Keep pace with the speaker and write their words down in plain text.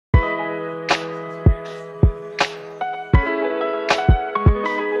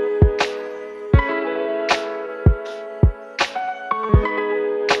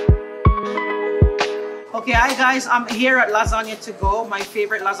guys, I'm here at Lasagna2GO, my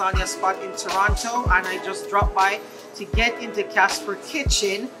favorite lasagna spot in Toronto, and I just dropped by to get into Casper's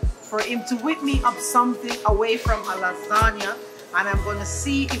kitchen for him to whip me up something away from a lasagna, and I'm gonna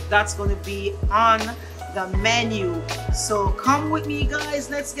see if that's gonna be on the menu. So come with me guys,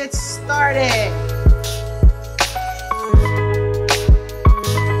 let's get started.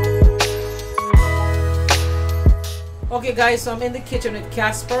 Okay guys, so I'm in the kitchen with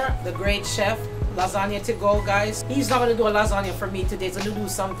Casper, the great chef, Lasagna2GO guys. He's not gonna do a lasagna for me today, he's gonna do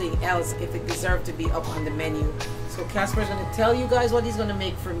something else if it deserves to be up on the menu. So Casper's gonna tell you guys what he's gonna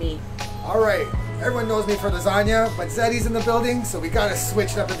make for me. Alright, everyone knows me for lasagna, but Zetti's in the building, so we gotta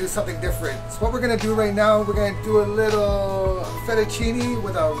switch it up and do something different. So what we're gonna do right now, we're gonna do a little fettuccine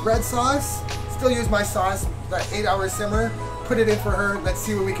with a red sauce. Still use my sauce, that 8-hour simmer. Put it in for her, let's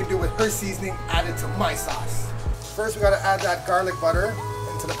see what we can do with her seasoning added to my sauce. First we gotta add that garlic butter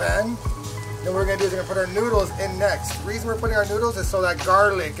into the pan. Then what we're gonna do is we're gonna put our noodles in next. The reason we're putting our noodles is so that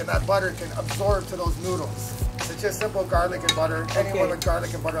garlic and that butter can absorb to those noodles. So it's just simple garlic and butter. Anyone with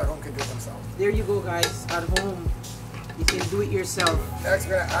garlic and butter at home can do it themselves. There you go guys, at home. You can do it yourself. Next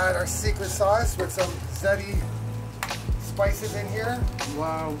we're gonna add our secret sauce with some Zetti spices in here.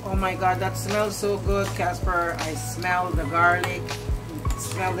 Wow, oh my god, that smells so good, Casper. I smell the garlic.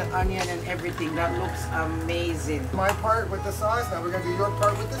 Smell the onion and everything. That looks amazing. My part with the sauce, now we're going to do your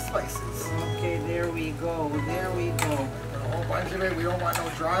part with the spices. Okay, there we go. There we go. A whole bunch of it. We don't want no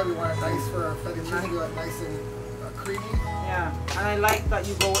dry. We want it nice for our fettuccine. We want it nice and creamy. Yeah, and I like that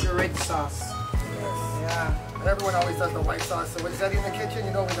you go with the red sauce. Yes. Yeah. And everyone always does the white sauce. So with Zetti in the kitchen,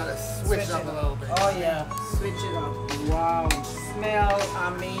 you know we got to switch it up a little bit. Oh yeah, switch it up. Wow, smell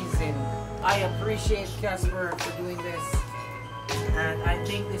amazing. I appreciate Casper for doing this. And I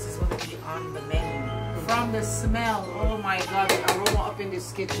think this is going to be on the menu. From the smell, oh my god, the aroma up in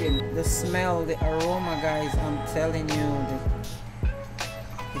this kitchen. The smell, the aroma guys, I'm telling you,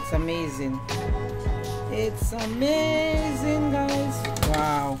 it's amazing. It's amazing guys.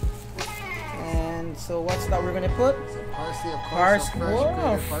 Wow. And so what's that we're going to put? Parsley, of course. Parsley.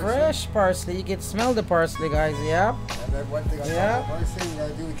 Whoa, fresh parsley. You can smell the parsley guys, yeah. And then one thing on top of parsley we got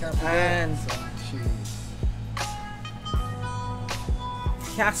to do, we can't forget some cheese.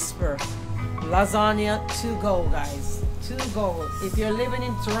 Casper, Lasagna2GO guys, 2GO. If you're living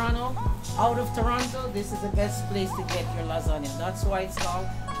in Toronto, out of Toronto, this is the best place to get your lasagna. That's why it's called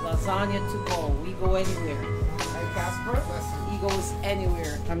Lasagna2GO. We go anywhere. Right, Casper? He goes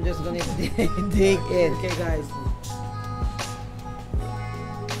anywhere. I'm just gonna dig in. Okay, guys.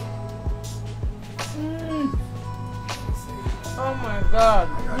 Oh my God.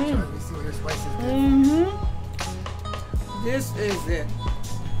 I gotta try to see what your spices get. This is it.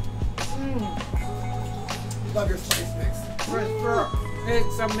 Love your spice mix.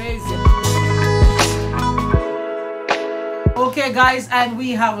 It's amazing. Okay guys, and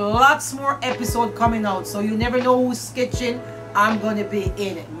we have lots more episodes coming out, so you never know whose kitchen I'm gonna be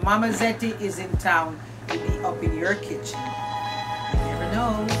in. Mama Zetti is in town to be up in your kitchen. You never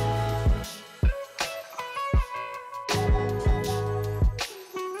know.